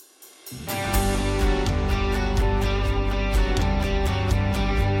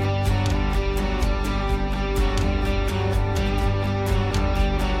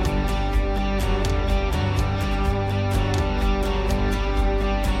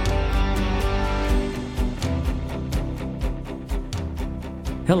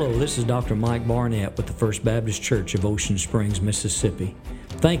Hello, this is Dr. Mike Barnett with the First Baptist Church of Ocean Springs, Mississippi.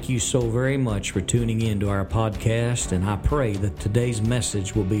 Thank you so very much for tuning in to our podcast, and I pray that today's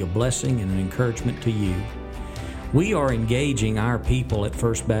message will be a blessing and an encouragement to you. We are engaging our people at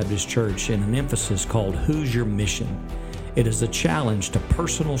First Baptist Church in an emphasis called Who's Your Mission? It is a challenge to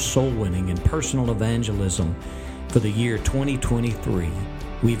personal soul winning and personal evangelism for the year 2023.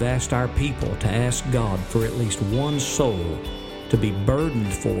 We've asked our people to ask God for at least one soul to be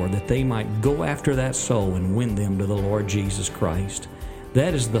burdened for, that they might go after that soul and win them to the Lord Jesus Christ.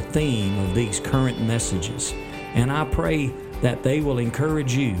 That is the theme of these current messages, and I pray that they will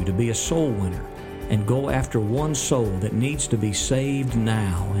encourage you to be a soul winner and go after one soul that needs to be saved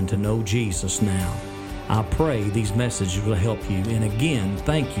now and to know Jesus now. I pray these messages will help you, and again,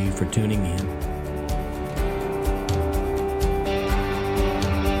 thank you for tuning in.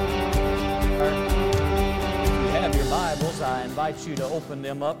 I invite you to open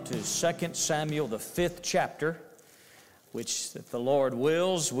them up to 2 Samuel, the 5th chapter, which, if the Lord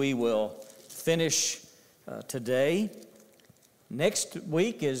wills, we will finish today. Next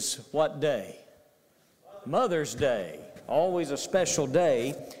week is what day? Mother's Day. Always a special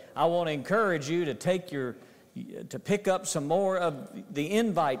day. I want to encourage you to pick up some more of the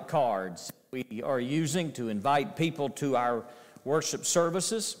invite cards we are using to invite people to our worship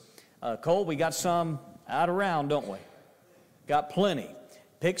services. Cole, we got some out around, don't we? Got plenty.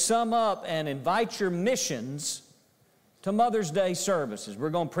 Pick some up and invite your missions to Mother's Day services. We're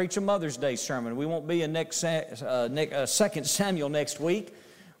going to preach a Mother's Day sermon. We won't be in 2 Samuel next week.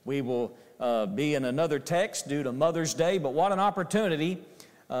 We will be in another text due to Mother's Day. But what an opportunity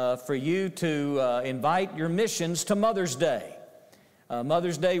for you to invite your missions to Mother's Day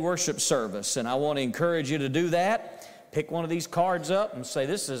worship service. And I want to encourage you to do that. Pick one of these cards up and say,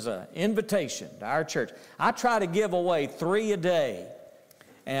 this is an invitation to our church. I try to give away 3 a day,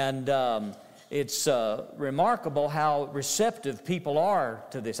 and it's remarkable how receptive people are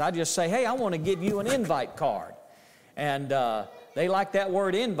to this. I just say, hey, I want to give you an invite card. And they like that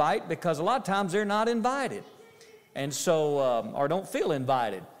word invite because a lot of times they're not invited, and so or don't feel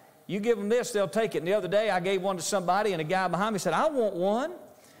invited. You give them this, they'll take it. And the other day I gave one to somebody, and a guy behind me said, I want one.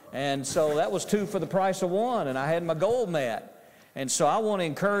 And so that was 2 for the price of 1, and I had my goal met. And so I want to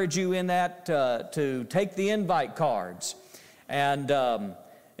encourage you in that to take the invite cards. And,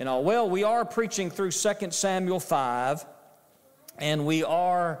 we are preaching through 2 Samuel 5, and we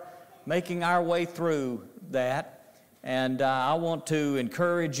are making our way through that. And I want to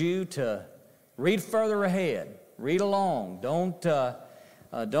encourage you to read further ahead, read along. Don't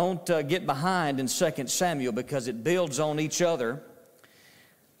get behind in 2 Samuel because it builds on each other.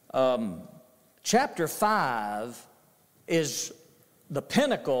 Chapter 5 is the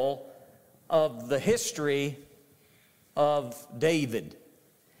pinnacle of the history of David.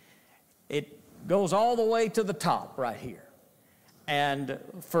 It goes all the way to the top right here. And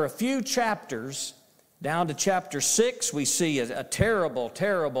for a few chapters, down to chapter 6, we see a terrible,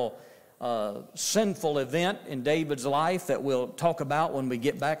 terrible sinful event in David's life that we'll talk about when we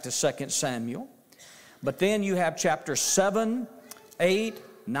get back to 2 Samuel. But then you have chapter 7, 8,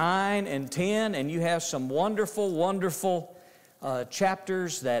 9 and 10, and you have some wonderful, wonderful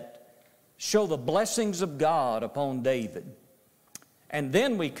chapters that show the blessings of God upon David. And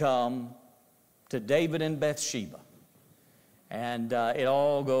then we come to David and Bathsheba, and it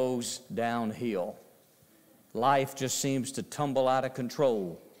all goes downhill. Life just seems to tumble out of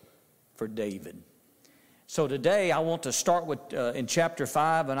control for David. So today I want to start with in chapter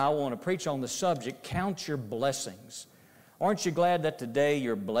 5, and I want to preach on the subject, count your blessings. Aren't you glad that today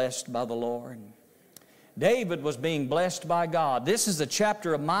you're blessed by the Lord? David was being blessed by God. This is a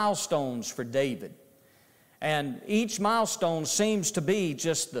chapter of milestones for David. And each milestone seems to be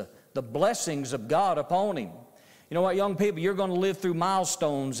just the blessings of God upon him. You know what, young people, you're going to live through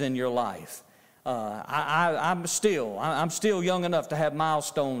milestones in your life. I'm still young enough to have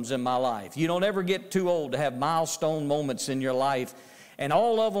milestones in my life. You don't ever get too old to have milestone moments in your life. And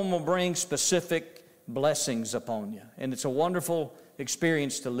all of them will bring specific blessings upon you. And it's a wonderful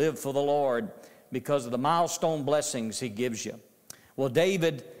experience to live for the Lord because of the milestone blessings He gives you. Well,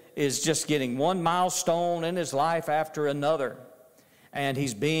 David is just getting one milestone in his life after another, and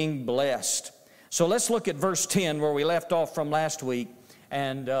he's being blessed. So let's look at verse 10 where we left off from last week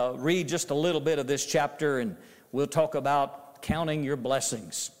and read just a little bit of this chapter, and we'll talk about counting your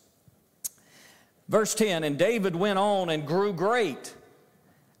blessings. Verse 10, and David went on and grew great,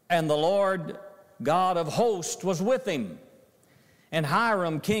 and the Lord God of hosts was with him. And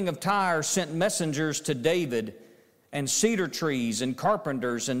Hiram, king of Tyre, sent messengers to David, and cedar trees, and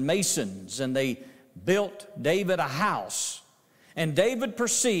carpenters, and masons, and they built David a house. And David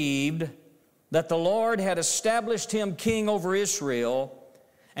perceived that the Lord had established him king over Israel,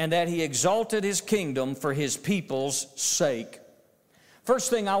 and that he exalted his kingdom for his people's sake.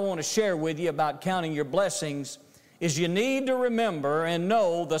 First thing I want to share with you about counting your blessings is you need to remember and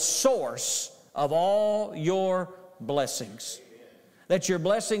know the source of all your blessings. That your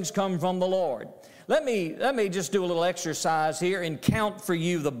blessings come from the Lord. Let me just do a little exercise here and count for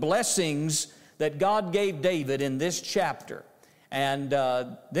you the blessings that God gave David in this chapter. And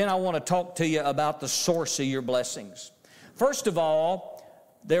then I want to talk to you about the source of your blessings. First of all,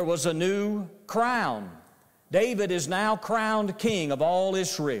 there was a new crown. David is now crowned king of all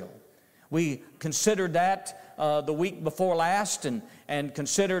Israel. We considered that the week before last and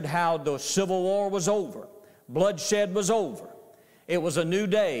considered how the civil war was over. Bloodshed was over. It was a new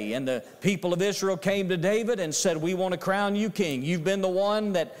day, and the people of Israel came to David and said, we want to crown you king. You've been the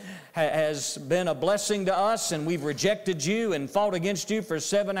one that has been a blessing to us, and we've rejected you and fought against you for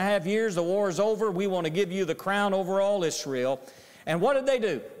 7.5 years. The war is over. We want to give you the crown over all Israel. And what did they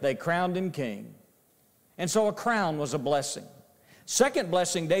do? They crowned him king. And so a crown was a blessing. Second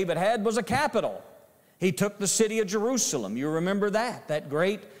blessing David had was a capital. He took the city of Jerusalem. You remember that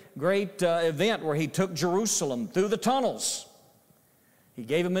great event where he took Jerusalem through the tunnels. He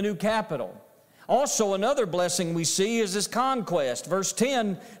gave him a new capital. Also, another blessing we see is his conquest. Verse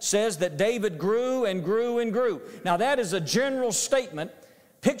 10 says that David grew and grew and grew. Now, that is a general statement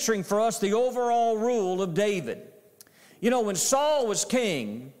picturing for us the overall rule of David. You know, when Saul was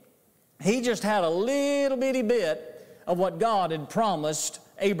king, he just had a little bitty bit of what God had promised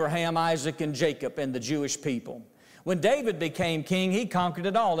Abraham, Isaac, and Jacob and the Jewish people. When David became king, he conquered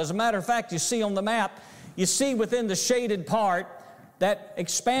it all. As a matter of fact, you see on the map, you see within the shaded part, that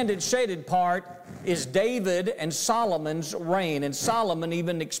expanded shaded part is David and Solomon's reign, and Solomon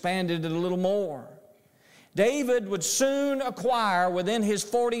even expanded it a little more. David would soon acquire, within his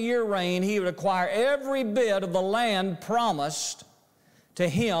 40-year reign, he would acquire every bit of the land promised to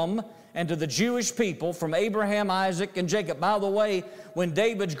him and to the Jewish people from Abraham, Isaac, and Jacob. By the way, when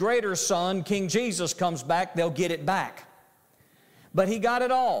David's greater son, King Jesus, comes back, they'll get it back. But he got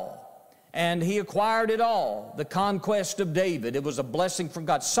it all. And he acquired it all, the conquest of David. It was a blessing from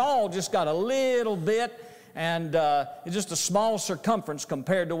God. Saul just got a little bit, and it's just a small circumference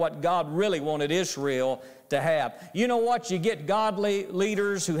compared to what God really wanted Israel to have. You know what? You get godly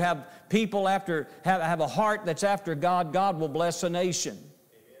leaders who have people have a heart that's after God. God will bless a nation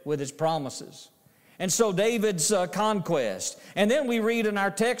with His promises. And so David's conquest. And then we read in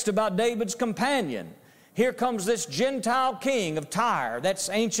our text about David's companion. Here comes this Gentile king of Tyre. That's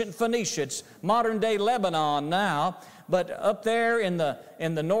ancient Phoenicia. It's modern-day Lebanon now. But up there in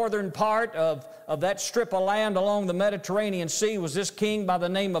the northern part of that strip of land along the Mediterranean Sea was this king by the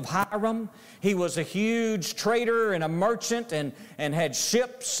name of Hiram. He was a huge trader and a merchant and had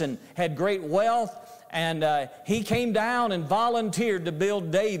ships and had great wealth. And he came down and volunteered to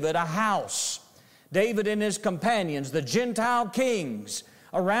build David a house. David and his companions, the Gentile kings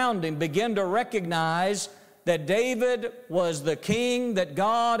around him, began to recognize that David was the king that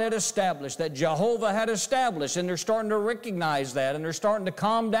God had established, that Jehovah had established, and they're starting to recognize that, and they're starting to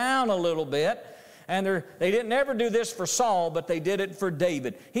calm down a little bit. And they didn't ever do this for Saul, but they did it for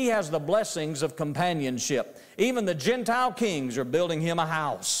David. He has the blessings of companionship. Even the Gentile kings are building him a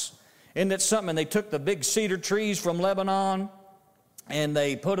house. Isn't it something? They took the big cedar trees from Lebanon, and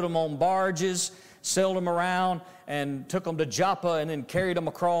they put them on barges, sailed them around, and took them to Joppa, and then carried them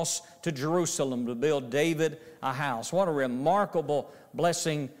across to Jerusalem to build David a house. What a remarkable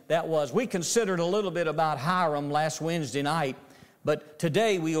blessing that was. We considered a little bit about Hiram last Wednesday night, but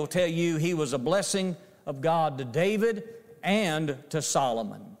today we will tell you he was a blessing of God to David and to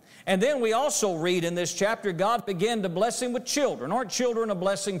Solomon. And then we also read in this chapter, God began to bless him with children. Aren't children a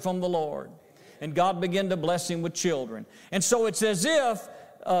blessing from the Lord? And God began to bless him with children. And so it's as if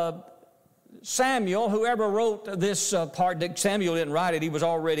Samuel, whoever wrote this part, Samuel didn't write it, he was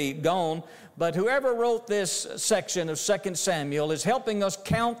already gone, but whoever wrote this section of 2 Samuel is helping us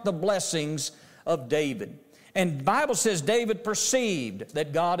count the blessings of David. And the Bible says David perceived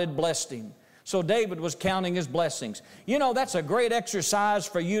that God had blessed him. So David was counting his blessings. You know, that's a great exercise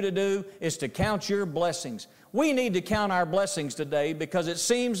for you to do, is to count your blessings. We need to count our blessings today because it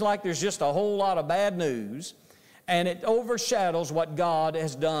seems like there's just a whole lot of bad news, and it overshadows what God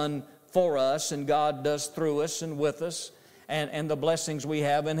has done for us and God does through us and with us and the blessings we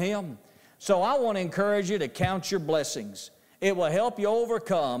have in Him. So I want to encourage you to count your blessings. It will help you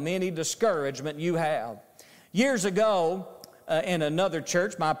overcome any discouragement you have. Years ago, in another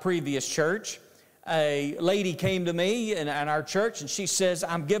church, my previous church, a lady came to me in our church and she says,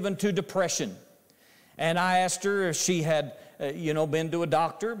 I'm given to depression. And I asked her if she had been to a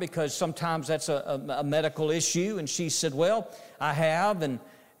doctor, because sometimes that's a medical issue. And she said, well, I have. And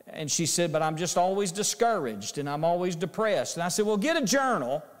she said, but I'm just always discouraged and I'm always depressed. And I said, well, get a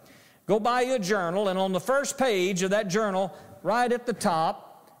journal. Go buy you a journal, and on the first page of that journal, right at the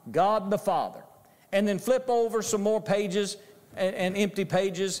top, God the Father. And then flip over some more pages and empty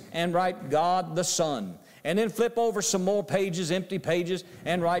pages and write God the Son. And then flip over some more pages, empty pages,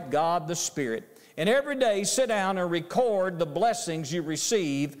 and write God the Spirit. And every day sit down and record the blessings you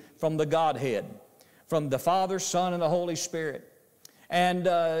receive from the Godhead, from the Father, Son, and the Holy Spirit.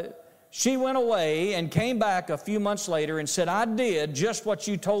 And she went away and came back a few months later and said, I did just what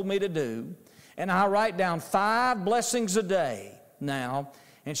you told me to do. And I write down 5 blessings a day now.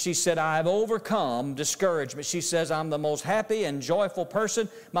 And she said, I've overcome discouragement. She says, I'm the most happy and joyful person.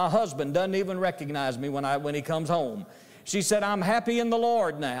 My husband doesn't even recognize me when he comes home. She said, I'm happy in the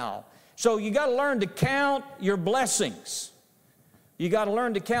Lord now. So you got to learn to count your blessings. You got to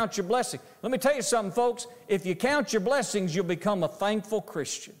learn to count your blessings. Let me tell you something, folks. If you count your blessings, you'll become a thankful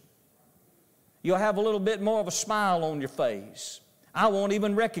Christian. You'll have a little bit more of a smile on your face. I won't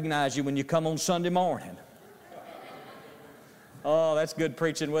even recognize you when you come on Sunday morning. Oh, that's good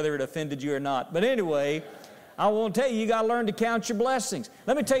preaching, whether it offended you or not. But anyway, I want to tell you, you got to learn to count your blessings.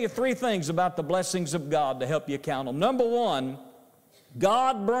 Let me tell you 3 things about the blessings of God to help you count them. Number 1,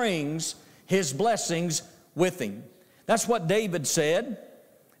 God brings His blessings with Him. That's what David said.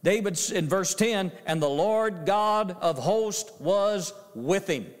 David, in verse 10, and the Lord God of hosts was with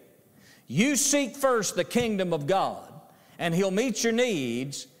him. You seek first the kingdom of God, and He'll meet your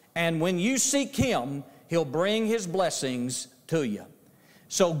needs, and when you seek Him, He'll bring His blessings to you.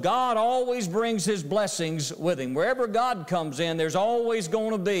 So God always brings His blessings with Him. Wherever God comes in, there's always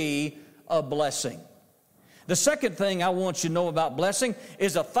going to be a blessing. The second thing I want you to know about blessing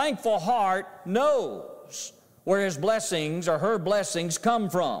is a thankful heart knows where his blessings or her blessings come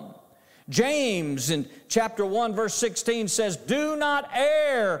from. James in chapter 1 verse 16 says, do not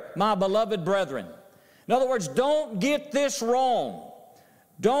err, my beloved brethren. In other words, don't get this wrong.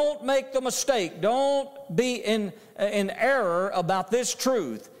 Don't make the mistake. Don't be in error about this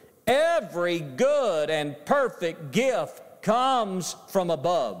truth. Every good and perfect gift comes from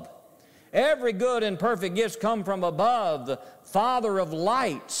above. Every good and perfect gift come from above, the Father of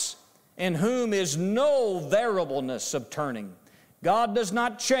lights, in whom is no variableness of turning. God does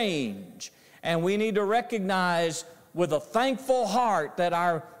not change, and we need to recognize with a thankful heart that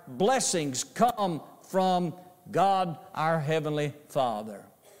our blessings come from God, our Heavenly Father.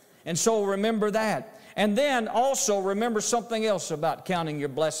 And so remember that. And then also remember something else about counting your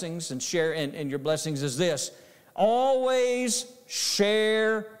blessings and share in your blessings is this. Always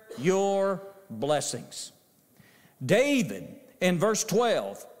share your blessings. David, in verse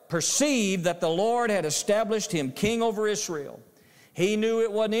 12, perceived that the Lord had established him king over Israel. He knew it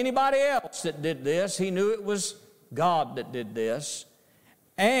wasn't anybody else that did this. He knew it was God that did this.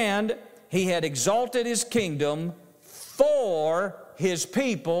 And he had exalted his kingdom for his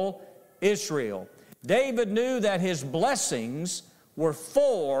people, Israel. David knew that his blessings were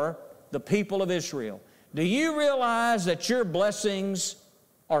for the people of Israel. Do you realize that your blessings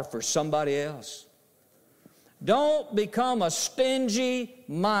are for somebody else? Don't become a stingy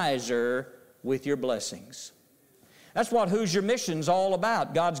miser with your blessings. That's what Who's Your Mission's all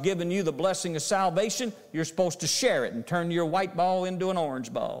about. God's given you the blessing of salvation. You're supposed to share it and turn your white ball into an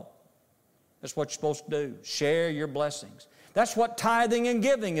orange ball. That's what you're supposed to do. Share your blessings. That's what tithing and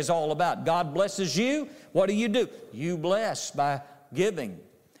giving is all about. God blesses you. What do? You bless by giving.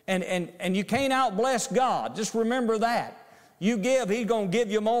 And you can't outbless God. Just remember that. You give, He's going to give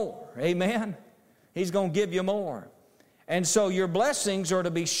you more. Amen? He's going to give you more. And so your blessings are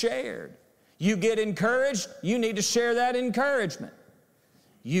to be shared. You get encouraged, you need to share that encouragement.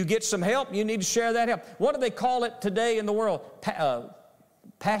 You get some help, you need to share that help. What do they call it today in the world?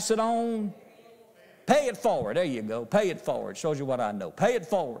 Pass it on? Pay it forward. There you go. Pay it forward. Shows you what I know. Pay it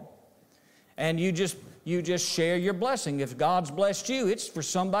forward. And you just share your blessing. If God's blessed you, it's for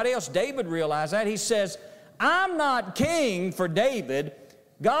somebody else. David realized that. He says, I'm not king for David.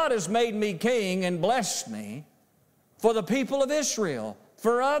 God has made me king and blessed me for the people of Israel,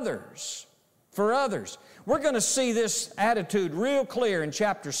 for others. For others. We're going to see this attitude real clear in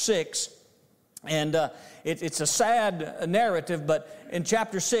chapter 6. And it's a sad narrative, but in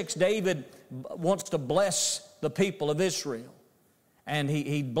chapter 6, David wants to bless the people of Israel. And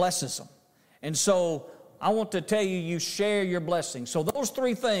he blesses them. And so I want to tell you, you share your blessings. So those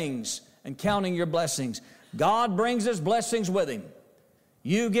three things and counting your blessings. God brings His blessings with Him.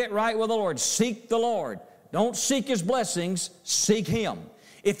 You get right with the Lord. Seek the Lord. Don't seek His blessings, seek Him.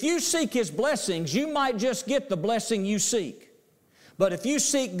 If you seek His blessings, you might just get the blessing you seek. But if you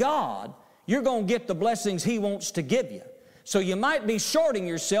seek God, you're going to get the blessings He wants to give you. So you might be shorting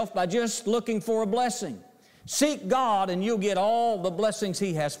yourself by just looking for a blessing. Seek God and you'll get all the blessings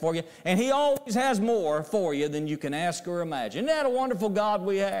He has for you. And He always has more for you than you can ask or imagine. Isn't that a wonderful God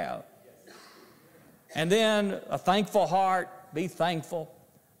we have? And then a thankful heart. Be thankful.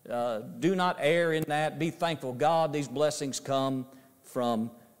 Do not err in that. Be thankful. God, these blessings come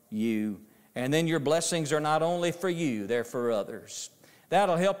from You. And then your blessings are not only for you, they're for others.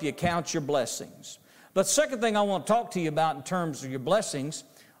 That'll help you count your blessings. But the second thing I want to talk to you about in terms of your blessings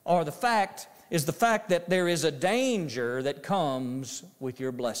is the fact that there is a danger that comes with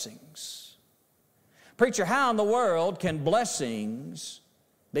your blessings. Preacher, how in the world can blessings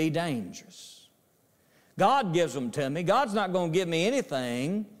be dangerous? God gives them to me. God's not going to give me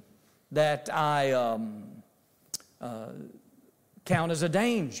anything that I count as a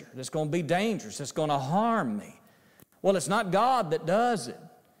danger, that's going to be dangerous, that's going to harm me. Well, it's not God that does it.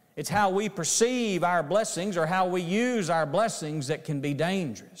 It's how we perceive our blessings or how we use our blessings that can be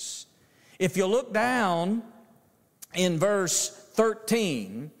dangerous. If you look down in verse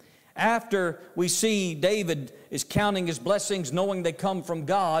 13, after we see David is counting his blessings, knowing they come from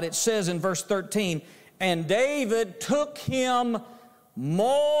God, it says in verse 13, and David took him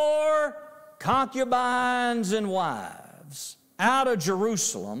more concubines and wives out of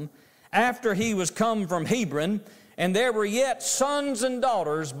Jerusalem after he was come from Hebron, and there were yet sons and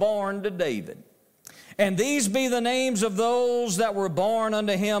daughters born to David. And these be the names of those that were born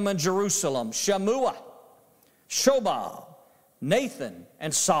unto him in Jerusalem: Shammua, Shobal, Nathan,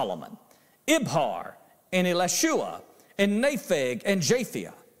 and Solomon, Ibhar, and Elishua, and Nepheg, and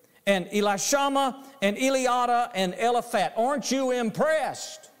Japhia, and Elishama, and Eliada, and Eliphat. Aren't you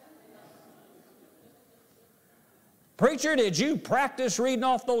impressed? Preacher, did you practice reading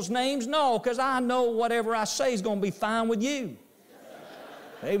off those names? No, because I know whatever I say is going to be fine with you.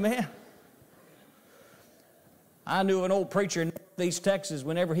 Amen. I knew an old preacher in Northeast Texas,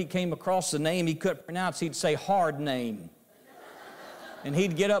 whenever he came across the name he couldn't pronounce, he'd say hard name. And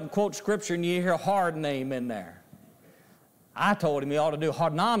he'd get up and quote scripture and you hear hard name in there. I told him he ought to do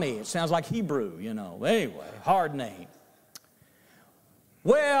Hardnami. It sounds like Hebrew, you know. Anyway, hard name.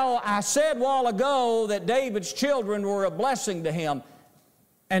 Well, I said a while ago that David's children were a blessing to him,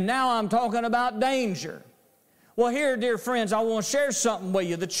 and now I'm talking about danger. Well, here, dear friends, I want to share something with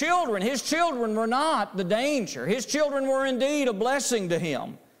you. His children were not the danger. His children were indeed a blessing to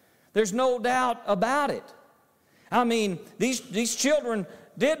him. There's no doubt about it. I mean, these children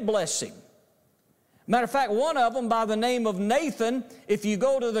did bless him. Matter of fact, one of them by the name of Nathan, if you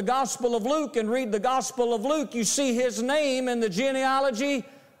go to the Gospel of Luke and read the Gospel of Luke, you see his name in the genealogy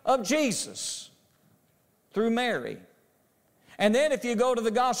of Jesus through Mary. And then if you go to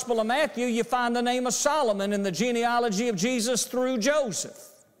the Gospel of Matthew, you find the name of Solomon in the genealogy of Jesus through Joseph.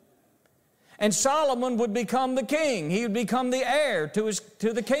 And Solomon would become the king. He would become the heir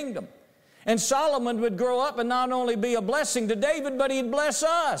to the kingdom. And Solomon would grow up and not only be a blessing to David, but he'd bless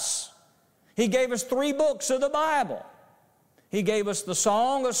us. He gave us 3 books of the Bible. He gave us the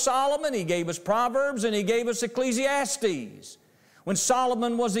Song of Solomon, he gave us Proverbs, and he gave us Ecclesiastes. When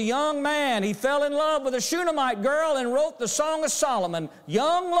Solomon was a young man, he fell in love with a Shunammite girl and wrote the Song of Solomon,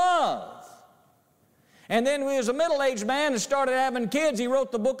 young love. And then when he was a middle-aged man and started having kids, he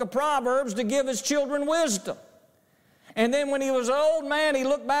wrote the book of Proverbs to give his children wisdom. And then when he was an old man, he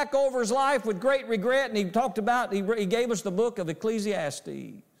looked back over his life with great regret, and he gave us the book of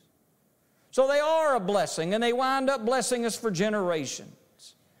Ecclesiastes. So they are a blessing, and they wind up blessing us for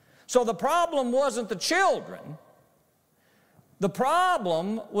generations. So the problem wasn't the children. The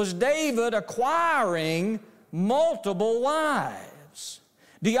problem was David acquiring multiple wives.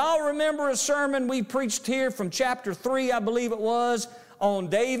 Do y'all remember a sermon we preached here from chapter 3, I believe it was, on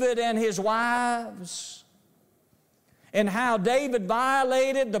David and his wives? And how David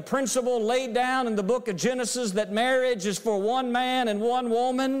violated the principle laid down in the book of Genesis that marriage is for one man and one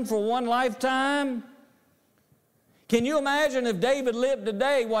woman for one lifetime? Can you imagine if David lived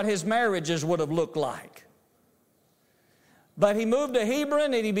today what his marriages would have looked like? But he moved to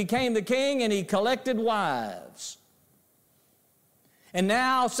Hebron and he became the king and he collected wives. And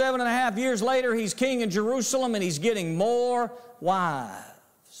now, 7.5 years later, he's king in Jerusalem and he's getting more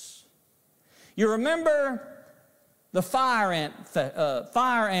wives. You remember the fire ant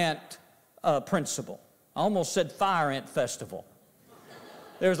principle. I almost said fire ant festival.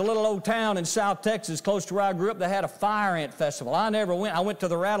 There's a little old town in South Texas close to where I grew up that had a fire ant festival. I never went. I went to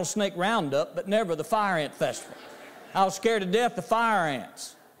the rattlesnake roundup, but never the fire ant festival. I was scared to death of fire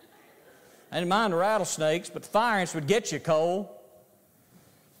ants. I didn't mind the rattlesnakes, but the fire ants would get you, Cole.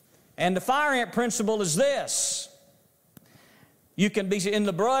 And the fire ant principle is this. You can be in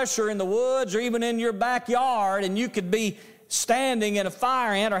the brush or in the woods or even in your backyard, and you could be standing in a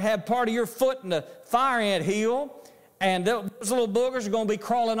fire ant or have part of your foot in a fire ant hill, and those little boogers are going to be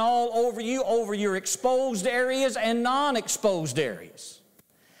crawling all over you, over your exposed areas and non-exposed areas.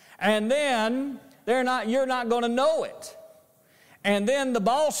 And then you're not going to know it. And then the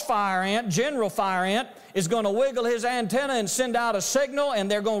boss fire ant, general fire ant, is going to wiggle his antenna and send out a signal, and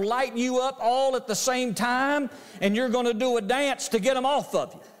they're going to light you up all at the same time, and you're going to do a dance to get them off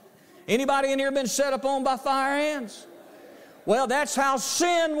of you. Anybody in here been set upon by fire ants? Well, that's how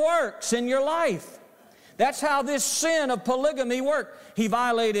sin works in your life. That's how this sin of polygamy worked. He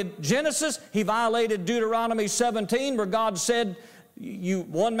violated Genesis. He violated Deuteronomy 17, where God said, "You,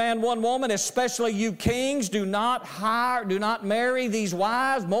 one man, one woman, especially you kings, do not marry these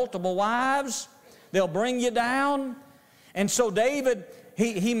wives, multiple wives. They'll bring you down." And so David,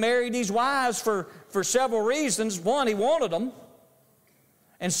 he married these wives for several reasons. One, he wanted them.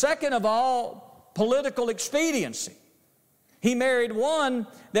 And second of all, political expediency. He married one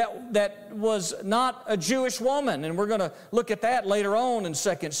that was not a Jewish woman, and we're going to look at that later on in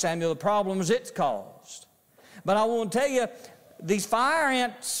 2 Samuel, the problems it's caused. But I want to tell you, these fire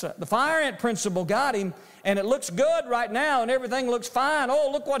ants, the fire ant principle got him, and it looks good right now, and everything looks fine. Oh,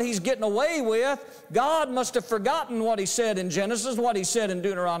 look what he's getting away with. God must have forgotten what he said in Genesis, what he said in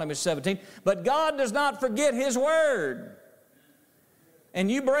Deuteronomy 17, but God does not forget his word. And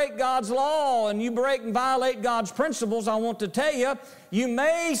you break God's law and you break and violate God's principles, I want to tell you, you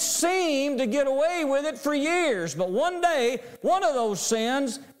may seem to get away with it for years, but one day, one of those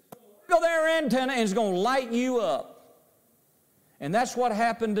sins will go their antenna and it's going to light you up. And that's what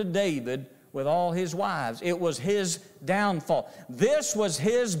happened to David with all his wives. It was his downfall. This was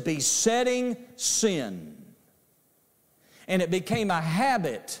his besetting sin. And it became a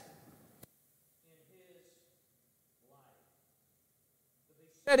habit.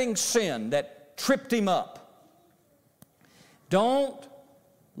 Besetting sin that tripped him up. Don't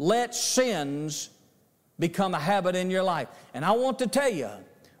let sins become a habit in your life. And I want to tell you,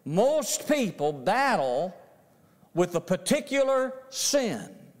 most people battle with a particular sin.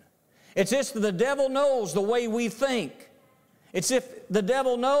 It's as if the devil knows the way we think. It's if the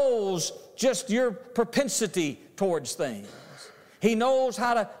devil knows just your propensity towards things. He knows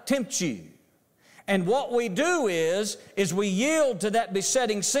how to tempt you. And what we do is we yield to that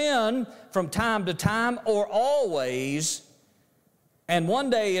besetting sin from time to time or always, and one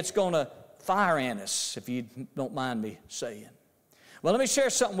day it's going to fire ant us, if you don't mind me saying. Well, let me share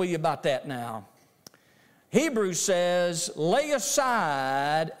something with you about that now. Hebrews says, lay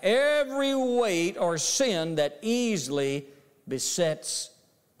aside every weight or sin that easily besets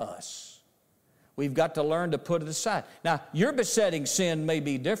us. We've got to learn to put it aside. Now, your besetting sin may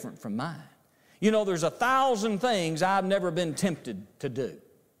be different from mine. You know, there's 1,000 things I've never been tempted to do.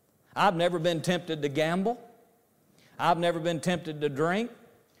 I've never been tempted to gamble. I've never been tempted to drink.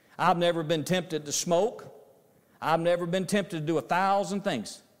 I've never been tempted to smoke. I've never been tempted to do 1,000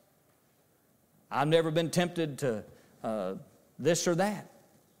 things. I've never been tempted to this or that.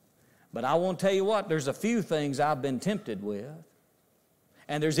 But I won't tell you what, there's a few things I've been tempted with.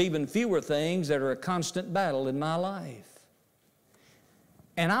 And there's even fewer things that are a constant battle in my life.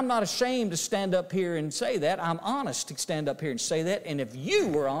 And I'm not ashamed to stand up here and say that. I'm honest to stand up here and say that. And if you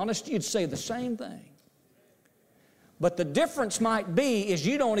were honest, you'd say the same thing. But the difference might be is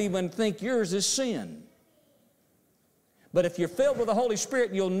you don't even think yours is sin. But if you're filled with the Holy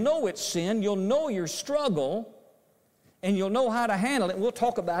Spirit, you'll know it's sin, you'll know your struggle, and you'll know how to handle it. We'll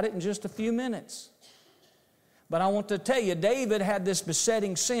talk about it in just a few minutes. But I want to tell you, David had this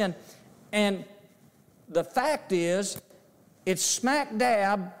besetting sin, and the fact is, it's smack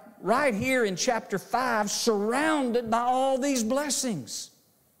dab right here in chapter 5, surrounded by all these blessings.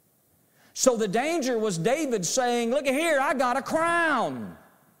 So the danger was David saying, look at here, I got a crown.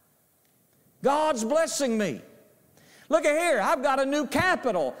 God's blessing me. Look at here, I've got a new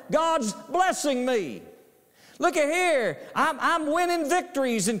capital. God's blessing me. Look at here, I'm winning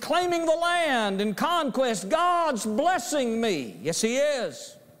victories and claiming the land and conquest. God's blessing me. Yes, He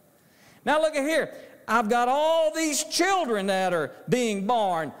is. Now look at here. I've got all these children that are being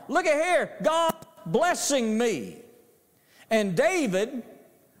born. Look at here, God blessing me. And David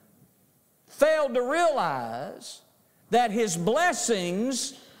failed to realize that his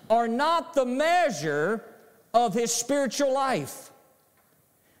blessings are not the measure of his spiritual life.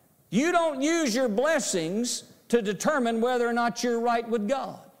 You don't use your blessings to determine whether or not you're right with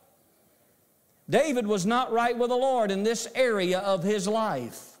God. David was not right with the Lord in this area of his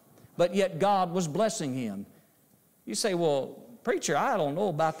life, but yet God was blessing him. You say, well, preacher, I don't know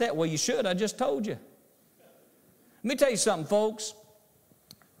about that. Well, you should. I just told you. Let me tell you something, folks.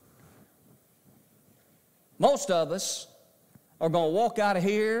 Most of us are going to walk out of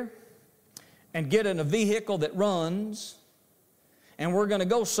here and get in a vehicle that runs, and we're going to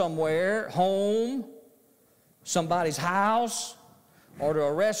go somewhere, home, somebody's house, or to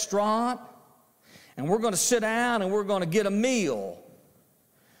a restaurant, and we're going to sit down and we're going to get a meal.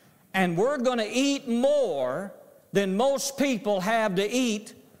 And we're going to eat more than most people have to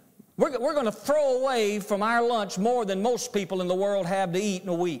eat. We're going to throw away from our lunch more than most people in the world have to eat in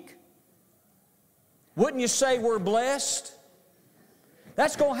a week. Wouldn't you say we're blessed?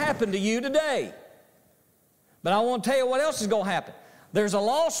 That's going to happen to you today. But I want to tell you what else is going to happen. There's a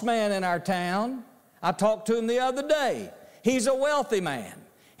lost man in our town. I talked to him the other day. He's a wealthy man.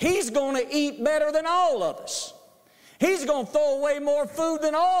 He's going to eat better than all of us. He's going to throw away more food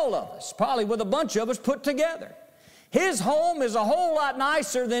than all of us, probably with a bunch of us put together. His home is a whole lot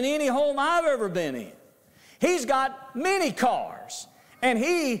nicer than any home I've ever been in. He's got many cars, and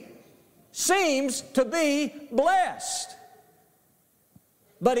he seems to be blessed.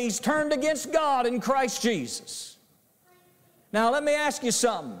 But he's turned against God in Christ Jesus. Now let me ask you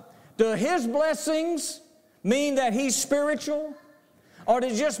something. Do his blessings mean that he's spiritual? Or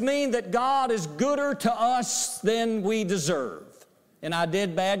does it just mean that God is gooder to us than we deserve? And I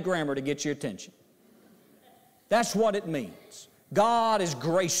did bad grammar to get your attention. That's what it means. God is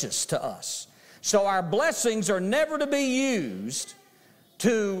gracious to us. So our blessings are never to be used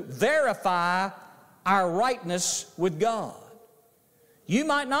to verify our rightness with God. You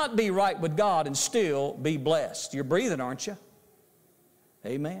might not be right with God and still be blessed. You're breathing, aren't you?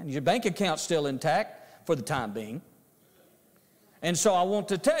 Amen. Your bank account's still intact for the time being. And so I want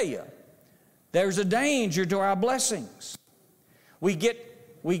to tell you, there's a danger to our blessings. We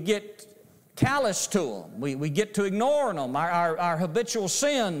get callous to them. We get to ignoring them, our habitual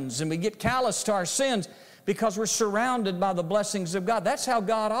sins, and we get callous to our sins because we're surrounded by the blessings of God. That's how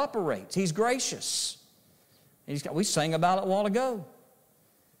God operates. He's gracious. We sang about it a while ago.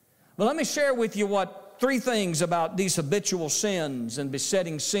 But let me share with you three things about these habitual sins and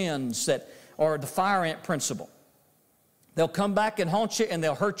besetting sins that are the fire ant principle. They'll come back and haunt you and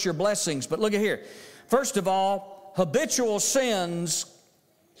they'll hurt your blessings. But look at here. First of all, habitual sins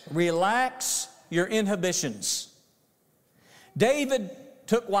relax your inhibitions. David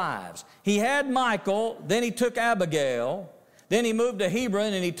took wives. He had Michal, then he took Abigail, then he moved to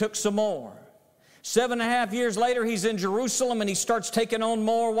Hebron and he took some more. 7.5 years later, he's in Jerusalem and he starts taking on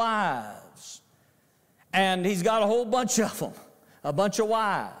more wives. And he's got a whole bunch of them, a bunch of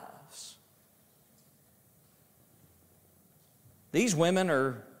wives. These women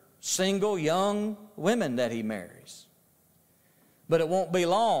are single, young women that he marries. But it won't be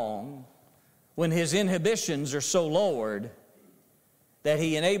long when his inhibitions are so lowered that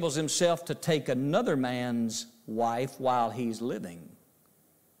he enables himself to take another man's wife while he's living.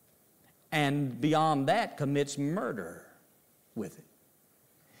 And beyond that, commits murder with it.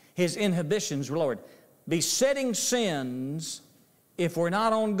 His inhibitions were lowered. Besetting sins, if we're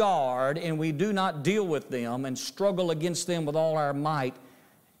not on guard and we do not deal with them and struggle against them with all our might,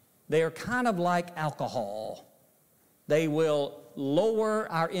 they are kind of like alcohol. They will lower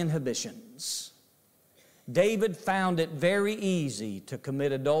our inhibitions. David found it very easy to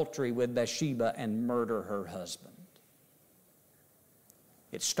commit adultery with Bathsheba and murder her husband.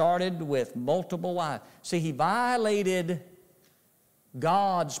 It started with multiple wives. See, he violated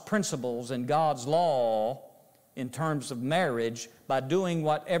God's principles and God's law in terms of marriage by doing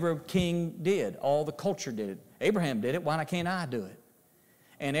whatever king did. All the culture did it. Abraham did it. Why can't I do it?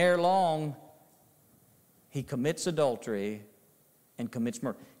 And ere long, he commits adultery and commits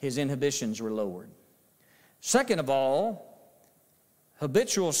murder. His inhibitions were lowered. Second of all,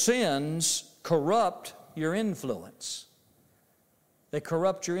 habitual sins corrupt your influence. They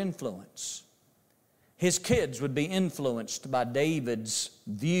corrupt your influence. His kids would be influenced by David's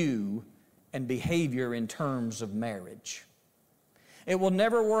view and behavior in terms of marriage. It will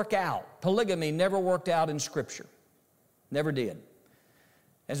never work out. Polygamy never worked out in Scripture. Never did.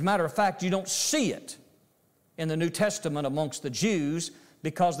 As a matter of fact, you don't see it in the New Testament amongst the Jews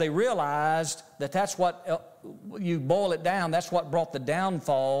because they realized that that's what, you boil it down, that's what brought the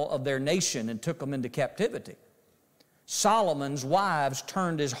downfall of their nation and took them into captivity. Solomon's wives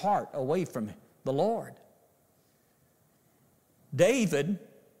turned his heart away from the Lord. David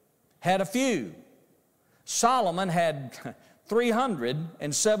had a few. Solomon had 300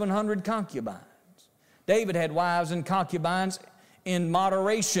 and 700 concubines. David had wives and concubines in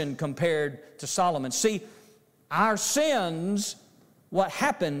moderation compared to Solomon. See, our sins, what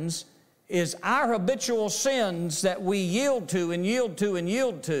happens is our habitual sins that we yield to and yield to and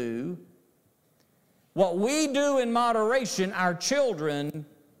yield to, what we do in moderation, our children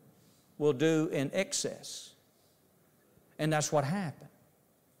will do in excess. And that's what happened.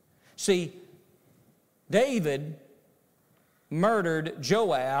 See, David murdered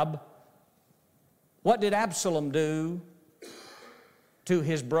Joab. What did Absalom do to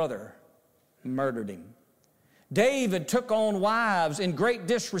his brother? Murdered him. David took on wives in great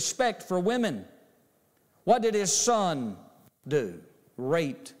disrespect for women. What did his son do?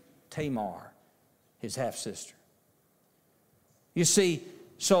 Raped Tamar, his half-sister. You see,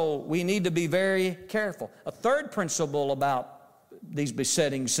 so we need to be very careful. A third principle about these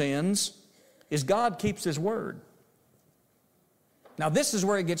besetting sins is God keeps His word. Now this is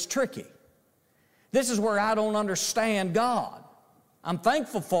where it gets tricky. This is where I don't understand God. I'm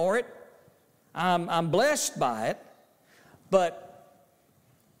thankful for it. I'm blessed by it. But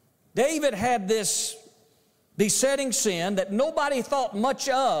David had this besetting sin that nobody thought much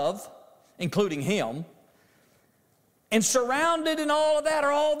of, including him. And surrounded in all of that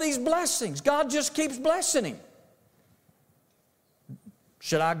are all these blessings. God just keeps blessing him.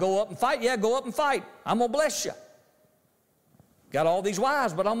 Should I go up and fight? Yeah, go up and fight. I'm going to bless you. Got all these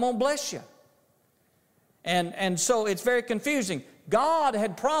wives, but I'm going to bless you. And so it's very confusing. God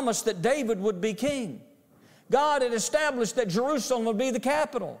had promised that David would be king. God had established that Jerusalem would be the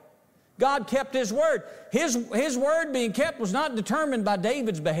capital. God kept His word. His word being kept was not determined by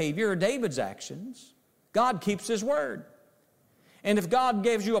David's behavior or David's actions. God keeps His word. And if God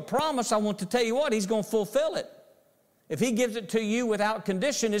gives you a promise, I want to tell you what, He's going to fulfill it. If He gives it to you without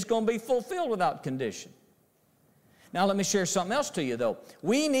condition, it's going to be fulfilled without condition. Now let me share something else to you though.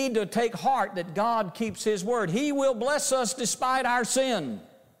 We need to take heart that God keeps His word. He will bless us despite our sin.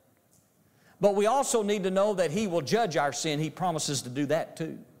 But we also need to know that He will judge our sin. He promises to do that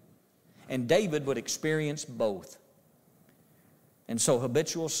too. And David would experience both. And so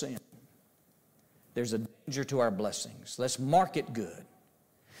habitual sin, there's a danger to our blessings. Let's mark it good.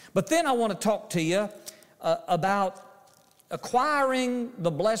 But then I want to talk to you about acquiring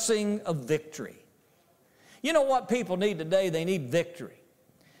the blessing of victory. You know what people need today? They need victory.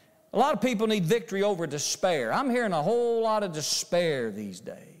 A lot of people need victory over despair. I'm hearing a whole lot of despair these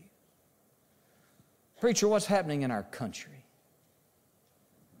days. Preacher, what's happening in our country?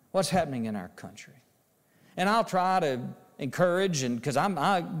 What's happening in our country? And I'll try to encourage, and because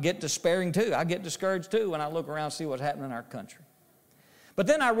I get despairing too. I get discouraged too when I look around and see what's happening in our country. But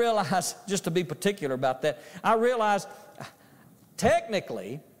then I realize, just to be particular about that, I realize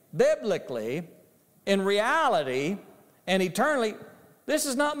technically, biblically, in reality and eternally, this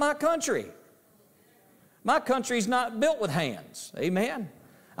is not my country. My country's not built with hands. Amen.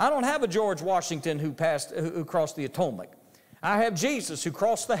 I don't have a George Washington who crossed the Potomac. I have Jesus who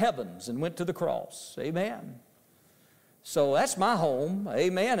crossed the heavens and went to the cross. Amen. So that's my home.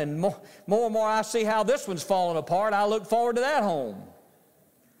 Amen. And more and more I see how this one's falling apart, I look forward to that home.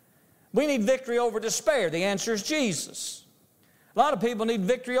 We need victory over despair. The answer is Jesus. A lot of people need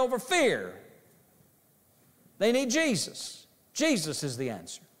victory over fear. They need Jesus. Jesus is the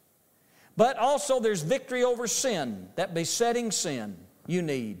answer. But also there's victory over sin, that besetting sin you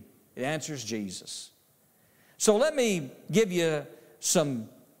need. The answer is Jesus. So let me give you some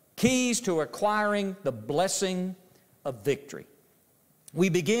keys to acquiring the blessing of victory. We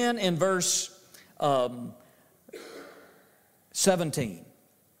begin in verse 17.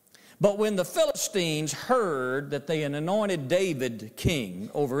 But when the Philistines heard that they had anointed David king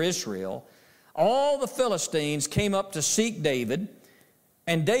over Israel, all the Philistines came up to seek David,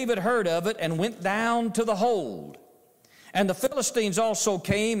 and David heard of it and went down to the hold. And the Philistines also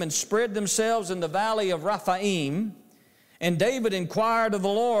came and spread themselves in the valley of Rephaim. And David inquired of the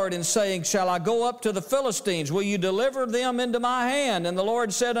Lord, and saying, Shall I go up to the Philistines? Will you deliver them into my hand? And the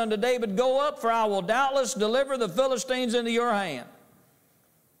Lord said unto David, Go up, for I will doubtless deliver the Philistines into your hand.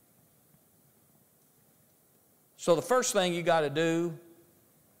 So the first thing you got to do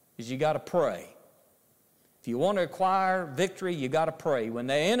is you got to pray. If you want to acquire victory, you got to pray. When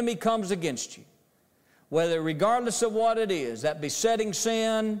the enemy comes against you, whether regardless of what it is, that besetting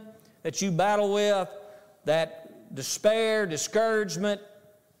sin that you battle with, that despair, discouragement,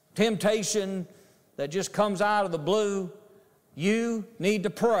 temptation that just comes out of the blue, you need to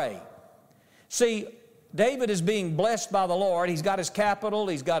pray. See, David is being blessed by the Lord. He's got his capital,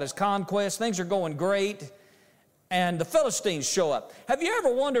 he's got his conquest, things are going great. And the Philistines show up. Have you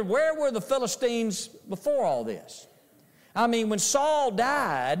ever wondered where were the Philistines before all this? I mean, when Saul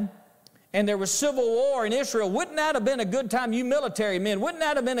died and there was civil war in Israel, wouldn't that have been a good time, you military men, wouldn't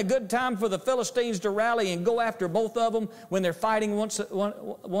that have been a good time for the Philistines to rally and go after both of them when they're fighting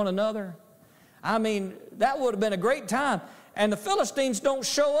one another? I mean, that would have been a great time. And the Philistines don't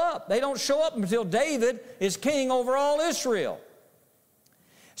show up. They don't show up until David is king over all Israel.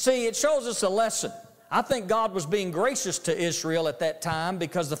 See, it shows us a lesson. I think God was being gracious to Israel at that time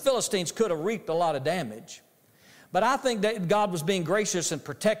because the Philistines could have wreaked a lot of damage. But I think that God was being gracious and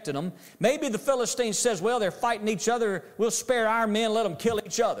protecting them. Maybe the Philistines says, well, they're fighting each other. We'll spare our men, let them kill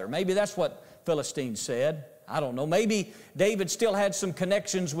each other. Maybe that's what Philistines said. I don't know. Maybe David still had some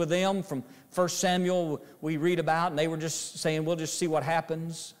connections with them from 1 Samuel we read about, and they were just saying, we'll just see what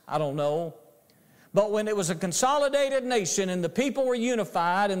happens. I don't know. But when it was a consolidated nation and the people were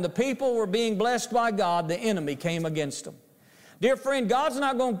unified and the people were being blessed by God, the enemy came against them. Dear friend,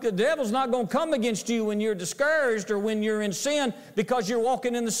 the devil's not going to come against you when you're discouraged or when you're in sin because you're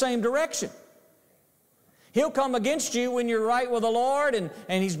walking in the same direction. He'll come against you when you're right with the Lord and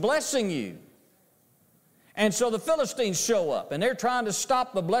He's blessing you. And so the Philistines show up, and they're trying to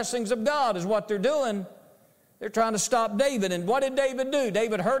stop the blessings of God is what they're doing. They're trying to stop David. And what did David do?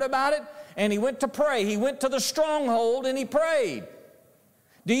 David heard about it, and he went to pray. He went to the stronghold, and he prayed.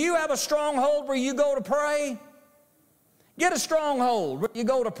 Do you have a stronghold where you go to pray? Get a stronghold where you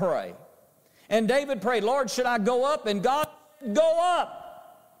go to pray. And David prayed, Lord, should I go up? And God said, go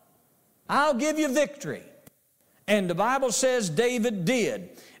up. I'll give you victory. And the Bible says David did.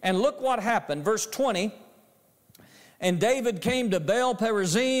 And look what happened. Verse 20. And David came to Baal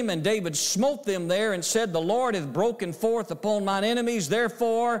Perazim, and David smote them there and said, the Lord hath broken forth upon mine enemies,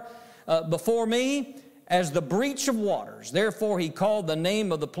 therefore before me, as the breach of waters. Therefore he called the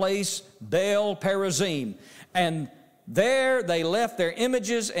name of the place Baal Perazim. And there they left their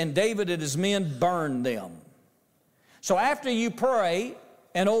images, and David and his men burned them. So after you pray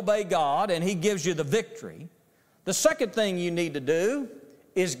and obey God, and He gives you the victory, the second thing you need to do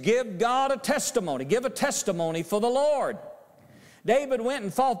is give God a testimony. Give a testimony for the Lord. David went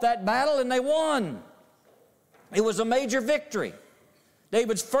and fought that battle, and they won. It was a major victory.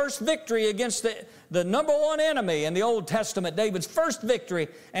 David's first victory against the number one enemy in the Old Testament, David's first victory,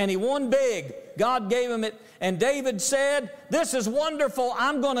 and he won big. God gave him it, and David said, this is wonderful.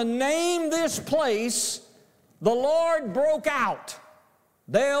 I'm going to name this place, the Lord broke out,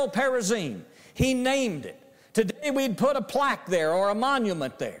 Baal Perazim. He named it. Today we'd put a plaque there or a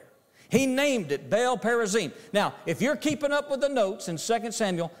monument there. He named it Baal Perazim. Now, if you're keeping up with the notes in 2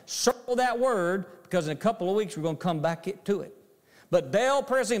 Samuel, circle that word, because in a couple of weeks we're going to come back to it. But Baal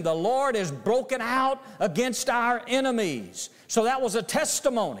Perazim, the Lord is broken out against our enemies. So that was a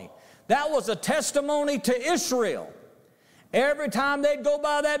testimony. That was a testimony to Israel. Every time they'd go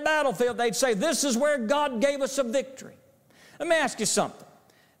by that battlefield, they'd say, this is where God gave us a victory. Let me ask you something.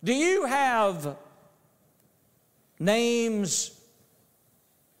 Do you have names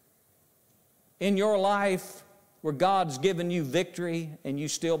in your life where God's given you victory and you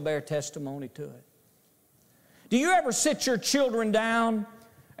still bear testimony to it? Do you ever sit your children down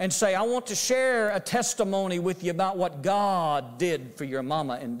and say, I want to share a testimony with you about what God did for your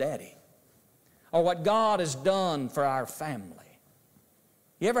mama and daddy, or what God has done for our family?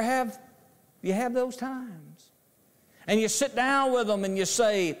 You have those times? And you sit down with them and you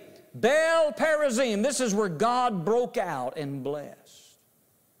say, Baal Perazim, this is where God broke out and blessed.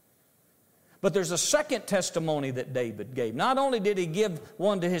 But there's a second testimony that David gave. Not only did he give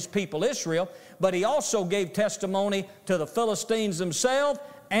one to his people Israel, but he also gave testimony to the Philistines themselves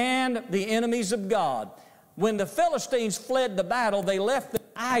and the enemies of God. When the Philistines fled the battle, they left their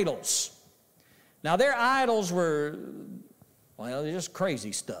idols. Now their idols were, well, just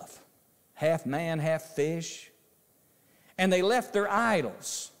crazy stuff. Half man, half fish. And they left their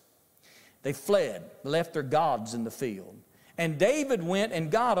idols. They fled, left their gods in the field. And David went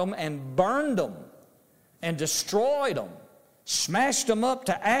and got them and burned them and destroyed them, smashed them up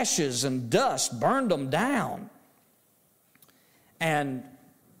to ashes and dust, burned them down, and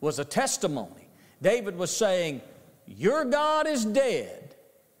was a testimony. David was saying, your God is dead.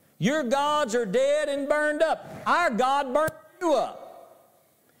 Your gods are dead and burned up. Our God burned you up.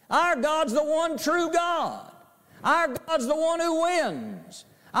 Our God's the one true God. Our God's the one who wins.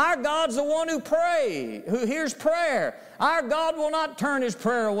 Our God's the one who hears prayer. Our God will not turn His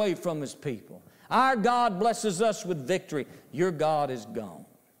prayer away from His people. Our God blesses us with victory. Your God is gone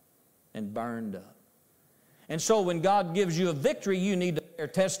and burned up. And so when God gives you a victory, you need to bear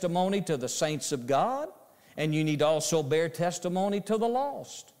testimony to the saints of God, and you need to also bear testimony to the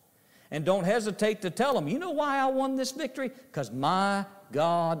lost. And don't hesitate to tell them, you know why I won this victory? Because my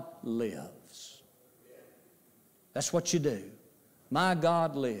God lives. That's what you do. My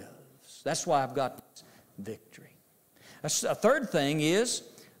God lives. That's why I've got victory. A third thing is,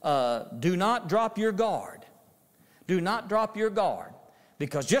 do not drop your guard. Do not drop your guard.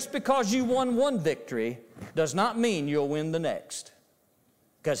 Because just because you won one victory does not mean you'll win the next.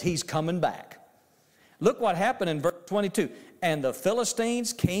 Because He's coming back. Look what happened in verse 22. And the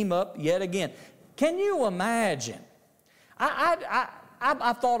Philistines came up yet again. Can you imagine? I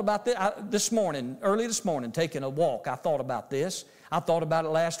thought about this early this morning, taking a walk. I thought about this. I thought about it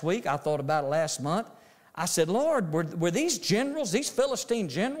last week. I thought about it last month. I said, Lord, were these generals, these Philistine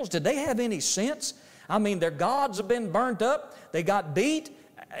generals, did they have any sense? I mean, their gods have been burnt up. They got beat.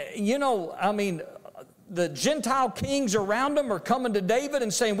 The Gentile kings around them are coming to David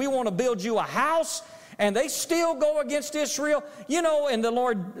and saying, we want to build you a house. And they still go against Israel. And the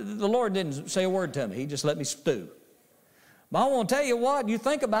Lord didn't say a word to me. He just let me stew. But I want to tell you what, you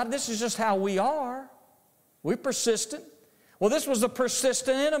think about it, this is just how we are. We're persistent. Well, this was a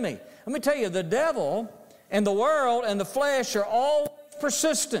persistent enemy. Let me tell you, the devil and the world and the flesh are all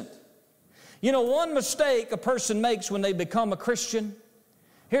persistent. One mistake a person makes when they become a Christian,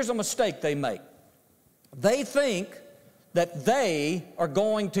 here's a mistake they make. They think that they are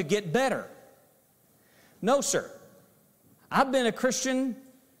going to get better. No, sir. I've been a Christian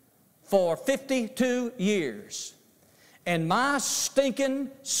for 52 years. And my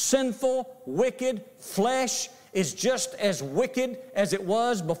stinking, sinful, wicked flesh is just as wicked as it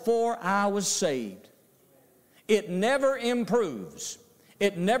was before I was saved. It never improves.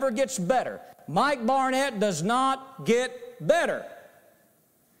 It never gets better. Mike Barnett does not get better.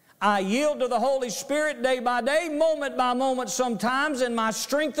 I yield to the Holy Spirit day by day, moment by moment sometimes, and my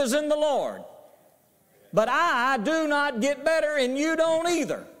strength is in the Lord. But I do not get better, and you don't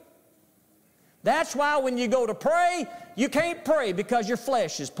either. That's why when you go to pray, you can't pray because your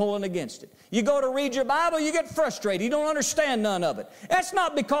flesh is pulling against it. You go to read your Bible, you get frustrated. You don't understand none of it. That's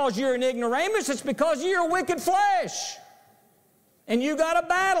not because you're an ignoramus. It's because you're a wicked flesh. And you got to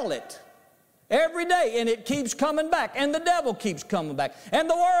battle it every day, and it keeps coming back, and the devil keeps coming back, and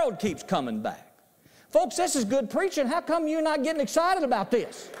the world keeps coming back. Folks, this is good preaching. How come you're not getting excited about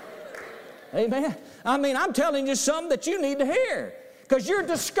this? Amen. I'm telling you something that you need to hear because you're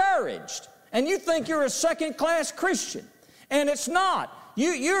discouraged and you think you're a second-class Christian, and it's not.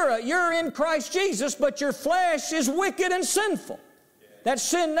 You're in Christ Jesus, but your flesh is wicked and sinful. That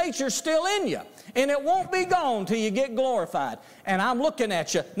sin nature's still in you, and it won't be gone till you get glorified. And I'm looking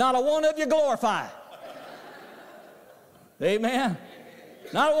at you. Not a one of you glorified. Amen.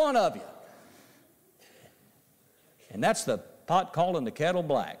 Not a one of you. And that's the pot calling the kettle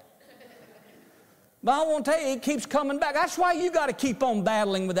black. But I want to tell you, it keeps coming back. That's why you got to keep on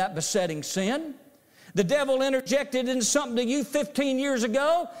battling with that besetting sin. The devil interjected into something to you 15 years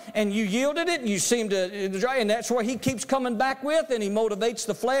ago, and you yielded it, and you seem to, and that's where he keeps coming back with, and he motivates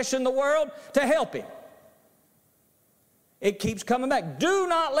the flesh in the world to help him. It keeps coming back. Do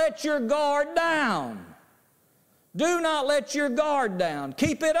not let your guard down. Do not let your guard down.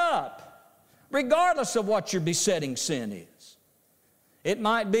 Keep it up, regardless of what your besetting sin is. It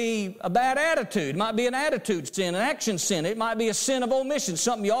might be a bad attitude. It might be an attitude sin, an action sin. It might be a sin of omission,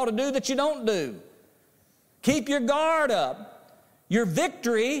 something you ought to do that you don't do. Keep your guard up. Your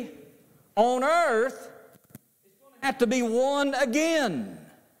victory on earth is going to have to be won again.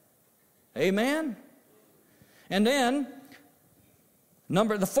 Amen? And then,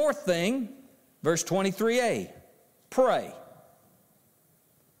 the fourth thing, verse 23a, pray.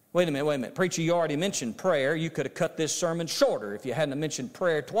 Wait a minute. Preacher, you already mentioned prayer. You could have cut this sermon shorter if you hadn't mentioned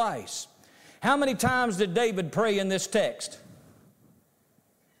prayer twice. How many times did David pray in this text?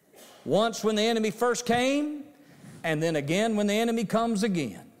 Once when the enemy first came, and then again when the enemy comes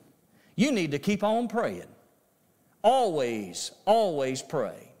again. You need to keep on praying. Always, always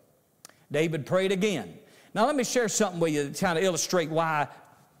pray. David prayed again. Now let me share something with you to kind of illustrate why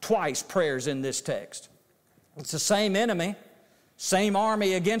twice prayer's in this text. It's the same enemy. Same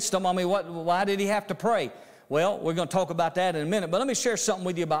army against them. Why did he have to pray? Well, we're going to talk about that in a minute, but let me share something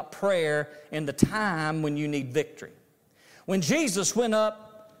with you about prayer in the time when you need victory. When Jesus went up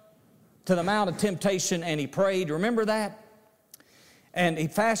to the Mount of Temptation and he prayed, remember that? And he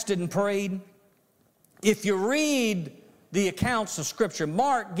fasted and prayed. If you read the accounts of Scripture,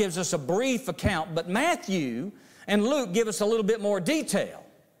 Mark gives us a brief account, but Matthew and Luke give us a little bit more detail.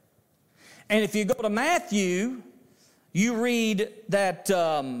 And if you go to Matthew, you read that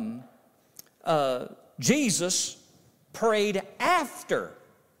Jesus prayed after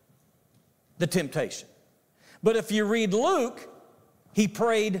the temptation. But if you read Luke, he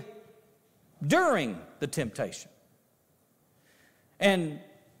prayed during the temptation. And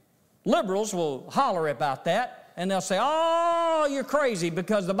liberals will holler about that. And they'll say, oh, you're crazy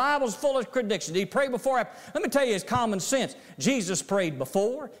because the Bible's full of contradictions. Did he pray before? After? Let me tell you, it's common sense. Jesus prayed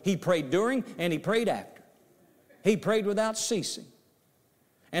before, he prayed during, and he prayed after. He prayed without ceasing.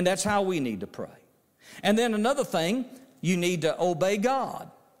 And that's how we need to pray. And then another thing, you need to obey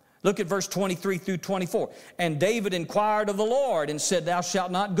God. Look at verse 23 through 24. And David inquired of the Lord and said, thou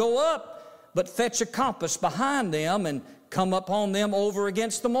shalt not go up, but fetch a compass behind them and come upon them over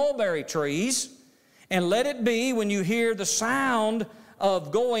against the mulberry trees. And let it be when you hear the sound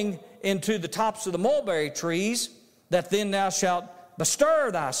of going into the tops of the mulberry trees, that then thou shalt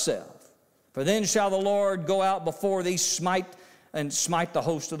bestir thyself. For then shall the Lord go out before thee, smite the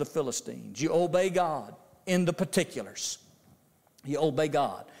host of the Philistines. You obey God in the particulars. You obey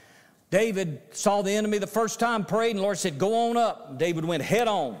God. David saw the enemy the first time, prayed, and the Lord said, go on up. David went head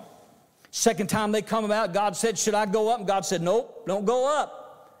on. Second time they come about, God said, should I go up? And God said, nope, don't go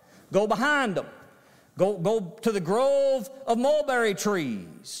up. Go behind them. Go to the grove of mulberry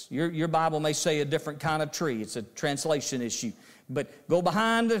trees. Your Bible may say a different kind of tree. It's a translation issue. But go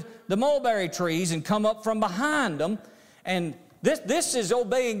behind the mulberry trees and come up from behind them. And this is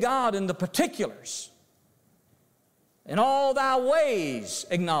obeying God in the particulars. In all thy ways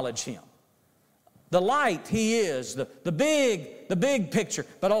acknowledge Him. The light He is, the big picture,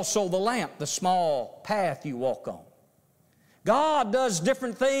 but also the lamp, the small path you walk on. God does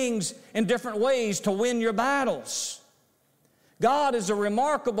different things in different ways to win your battles. God is a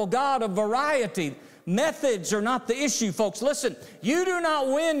remarkable God of variety. Methods are not the issue, folks. Listen, you do not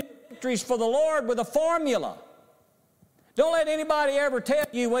win victories for the Lord with a formula. Don't let anybody ever tell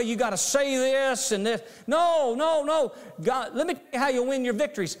you, well, you got to say this and this. No. God, let me tell you how you win your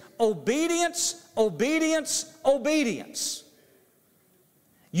victories. Obedience, obedience, obedience.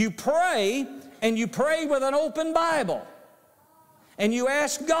 You pray, and you pray with an open Bible. And you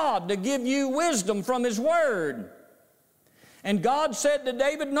ask God to give you wisdom from His Word. And God said to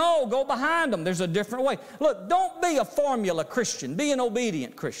David, no, go behind them. There's a different way. Look, don't be a formula Christian. Be an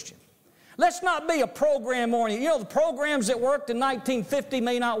obedient Christian. Let's not be a program-oriented. You know, the programs that worked in 1950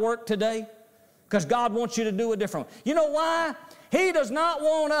 may not work today because God wants you to do a different one. You know why? He does not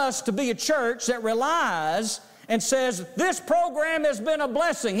want us to be a church that relies and says, this program has been a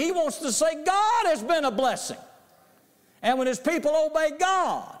blessing. He wants to say, God has been a blessing. And when His people obey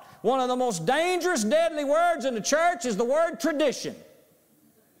God, one of the most dangerous, deadly words in the church is the word tradition.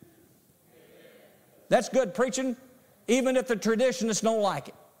 That's good preaching, even if the traditionists don't like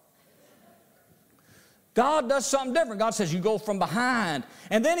it. God does something different. God says you go from behind.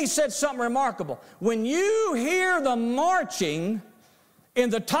 And then He said something remarkable. When you hear the marching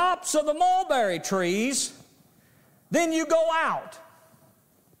in the tops of the mulberry trees, then you go out.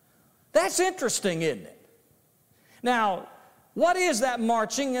 That's interesting, isn't it? Now, what is that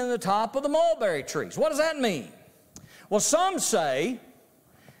marching in the top of the mulberry trees? What does that mean? Well, some say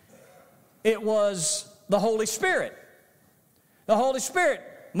it was the Holy Spirit. The Holy Spirit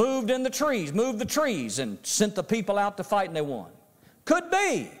moved in the trees, and sent the people out to fight, and they won. Could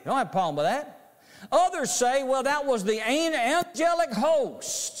be. You don't have a problem with that. Others say, well, that was the angelic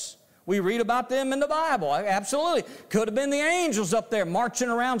hosts. We read about them in the Bible. Absolutely. Could have been the angels up there marching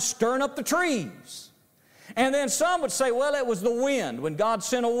around, stirring up the trees. And then some would say, well, it was the wind. When God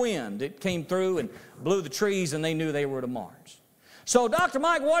sent a wind, it came through and blew the trees, and they knew they were to march. So, Dr.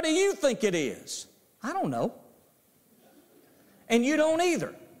 Mike, what do you think it is? I don't know. And you don't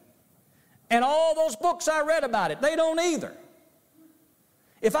either. And all those books I read about it, they don't either.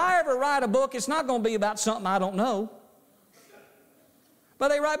 If I ever write a book, it's not going to be about something I don't know. But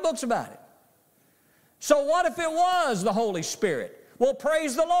they write books about it. So what if it was the Holy Spirit? Well,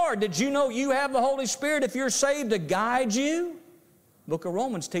 praise the Lord. Did you know you have the Holy Spirit if you're saved to guide you? The book of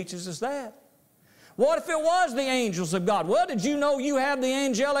Romans teaches us that. What if it was the angels of God? Well, did you know you have the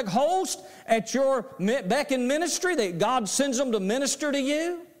angelic host at your beck and ministry, that God sends them to minister to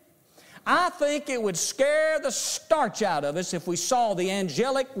you? I think it would scare the starch out of us if we saw the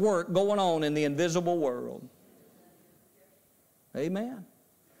angelic work going on in the invisible world. Amen.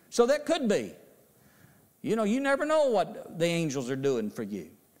 So that could be. You know, you never know what the angels are doing for you.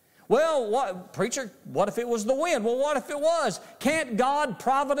 Well, preacher, what if it was the wind? Well, what if it was? Can't God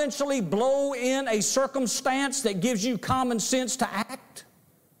providentially blow in a circumstance that gives you common sense to act?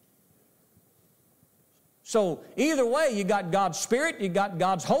 So either way, you got God's Spirit, you got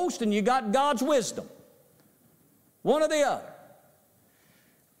God's host, and you got God's wisdom. One or the other.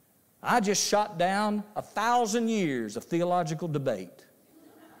 I just shot down 1,000 years of theological debate.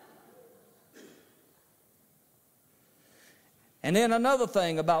 And then another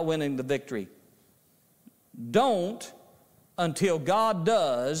thing about winning the victory. Don't until God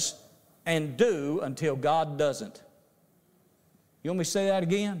does and do until God doesn't. You want me to say that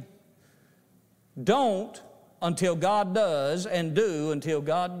again? Don't until God does, and do until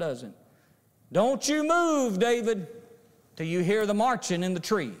God doesn't. Don't you move, David, till you hear the marching in the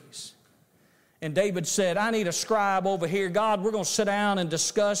trees. And David said, I need a scribe over here. God, we're going to sit down and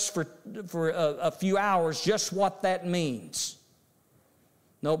discuss for a few hours just what that means.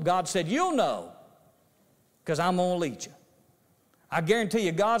 Nope, God said, you'll know, because I'm going to lead you. I guarantee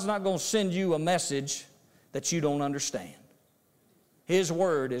you, God's not going to send you a message that you don't understand. His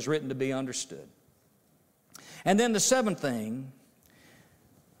word is written to be understood. And then the seventh thing,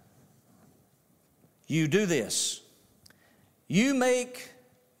 you do this. You make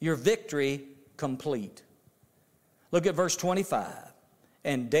your victory complete. Look at verse 25.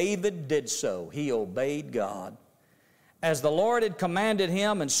 And David did so. He obeyed God, as the Lord had commanded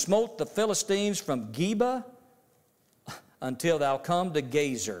him, and smote the Philistines from Geba until thou come to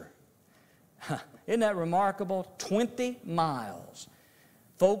Gazer. Isn't that remarkable? 20 miles.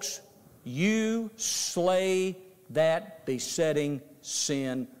 Folks, you slay that besetting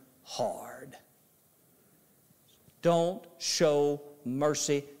sin hard. Don't show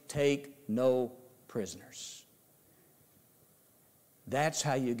mercy. Take no prisoners. That's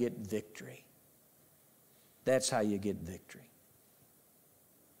how you get victory. That's how you get victory.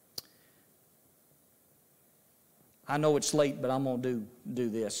 I know it's late, but I'm going to do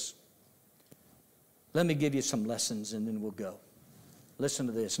this. Let me give you some lessons and then we'll go. Listen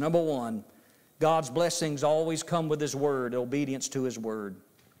to this. Number one, God's blessings always come with His Word, obedience to His Word.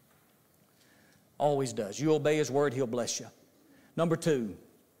 Always does. You obey His Word, He'll bless you. Number two,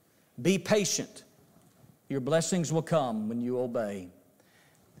 be patient. Your blessings will come when you obey.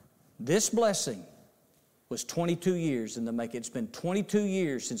 This blessing was 22 years in the making. It's been 22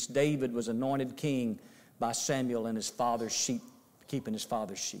 years since David was anointed king by Samuel and his father's sheep, keeping his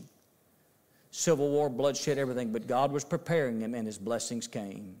father's sheep. Civil war, bloodshed, everything, but God was preparing him and his blessings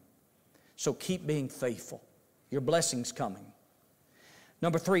came. So keep being faithful. Your blessings coming.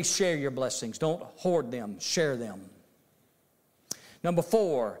 Number three, share your blessings. Don't hoard them, share them. Number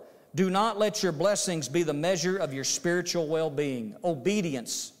four, do not let your blessings be the measure of your spiritual well-being.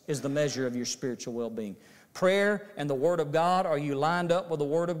 Obedience is the measure of your spiritual well-being. Prayer and the Word of God, are you lined up with the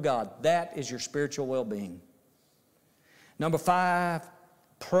Word of God? That is your spiritual well-being. Number five,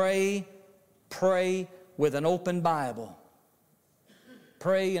 pray with an open Bible.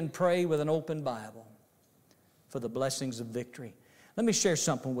 Pray with an open Bible for the blessings of victory. Let me share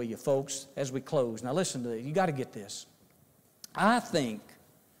something with you, folks, as we close. Now listen to this. You got to get this. I think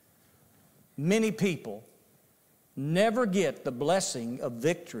many people never get the blessing of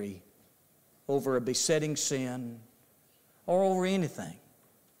victory over a besetting sin or over anything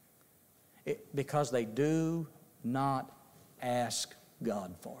because they do not ask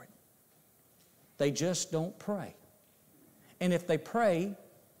God for it. They just don't pray. And if they pray,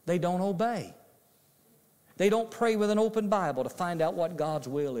 they don't obey. They don't pray with an open Bible to find out what God's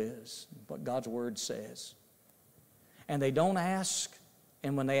will is, what God's Word says. And they don't ask,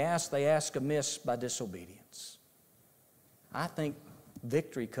 and when they ask amiss by disobedience. I think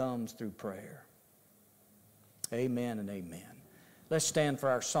victory comes through prayer. Amen and amen. Let's stand for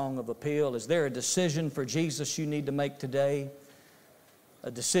our song of appeal. Is there a decision for Jesus you need to make today? A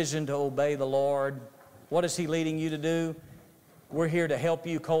decision to obey the Lord? What is He leading you to do? We're here to help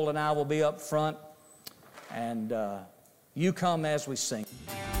you. Cole and I will be up front. And you come as we sing.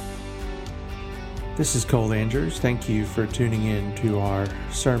 This is Cole Andrews. Thank you for tuning in to our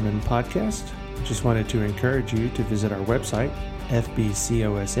sermon podcast. I just wanted to encourage you to visit our website,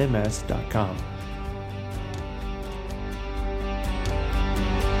 fbcosms.com.